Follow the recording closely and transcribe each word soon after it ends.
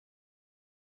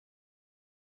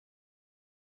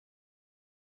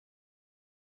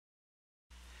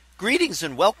Greetings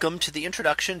and welcome to the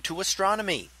introduction to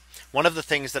astronomy. One of the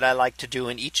things that I like to do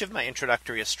in each of my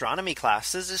introductory astronomy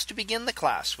classes is to begin the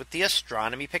class with the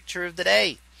astronomy picture of the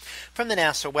day from the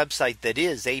NASA website, that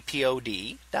is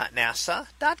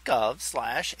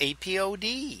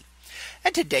apod.nasa.gov/apod.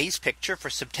 And today's picture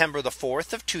for September the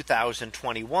 4th of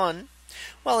 2021.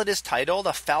 Well, it is titled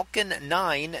a Falcon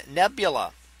 9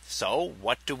 Nebula. So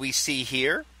what do we see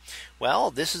here?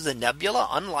 Well, this is a nebula,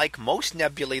 unlike most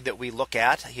nebulae that we look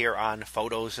at here on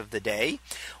photos of the day.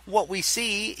 What we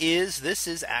see is this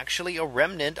is actually a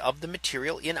remnant of the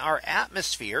material in our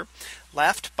atmosphere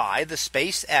left by the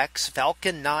SpaceX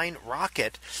Falcon 9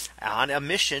 rocket on a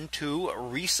mission to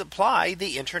resupply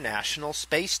the International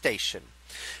Space Station.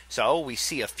 So we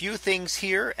see a few things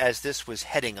here as this was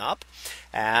heading up,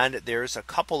 and there's a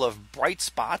couple of bright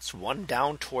spots, one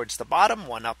down towards the bottom,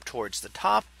 one up towards the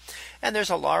top. And there's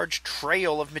a large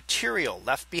trail of material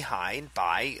left behind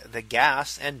by the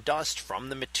gas and dust from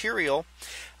the material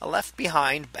left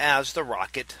behind as the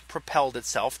rocket propelled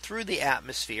itself through the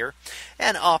atmosphere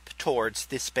and up towards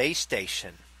the space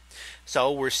station.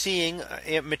 So we're seeing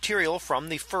material from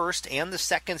the first and the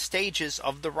second stages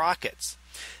of the rockets.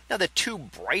 Now the two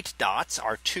bright dots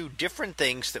are two different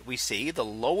things that we see. The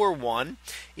lower one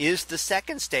is the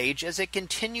second stage as it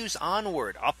continues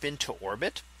onward up into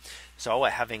orbit. So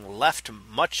having left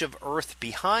much of Earth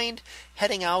behind,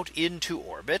 heading out into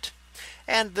orbit.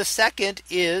 And the second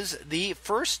is the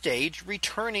first stage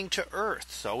returning to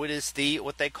Earth. So it is the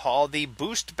what they call the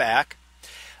boost back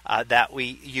that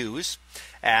we use.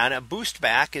 And a boost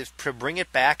back is to bring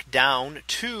it back down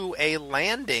to a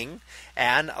landing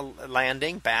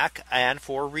back and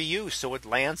for reuse. So it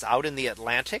lands out in the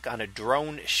Atlantic on a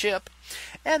drone ship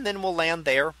and then will land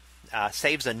there.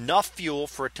 Saves enough fuel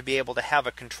for it to be able to have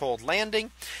a controlled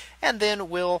landing, and then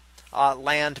will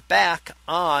land back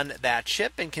on that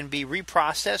ship and can be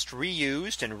reprocessed,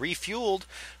 reused, and refueled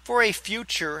for a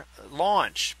future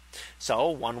launch. So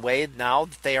one way now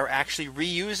that they are actually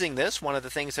reusing this, one of the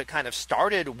things that kind of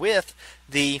started with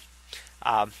the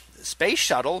space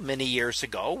shuttle many years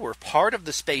ago, where part of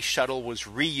the space shuttle was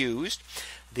reused.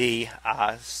 The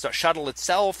shuttle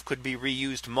itself could be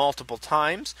reused multiple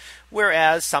times,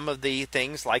 whereas some of the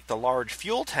things like the large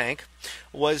fuel tank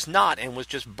was not, and was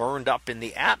just burned up in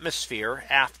the atmosphere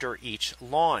after each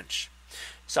launch.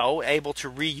 So able to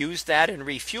reuse that and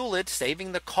refuel it,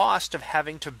 saving the cost of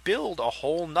having to build a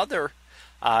whole another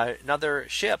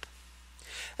ship.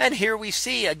 And here we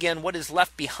see again what is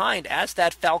left behind as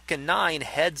that Falcon 9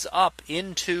 heads up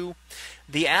into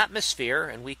the atmosphere,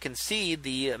 and we can see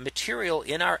the material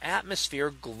in our atmosphere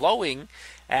glowing.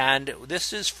 And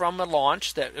this is from a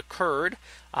launch that occurred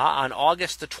on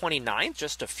August the 29th,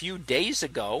 just a few days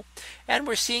ago. And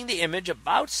we're seeing the image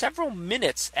about several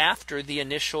minutes after the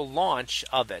initial launch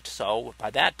of it. So by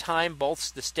that time,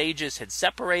 both the stages had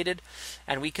separated,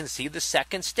 and we can see the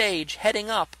second stage heading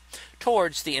up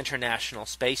towards the International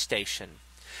Space Station.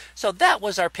 So that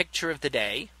was our picture of the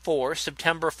day for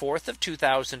September 4th of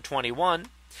 2021.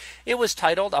 It was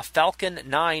titled a Falcon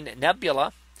 9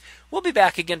 Nebula. We'll be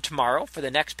back again tomorrow for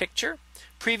the next picture,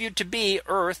 previewed to be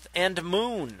Earth and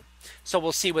Moon. So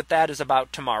we'll see what that is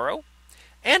about tomorrow.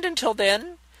 And until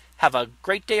then, have a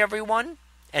great day, everyone,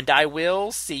 and I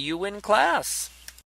will see you in class.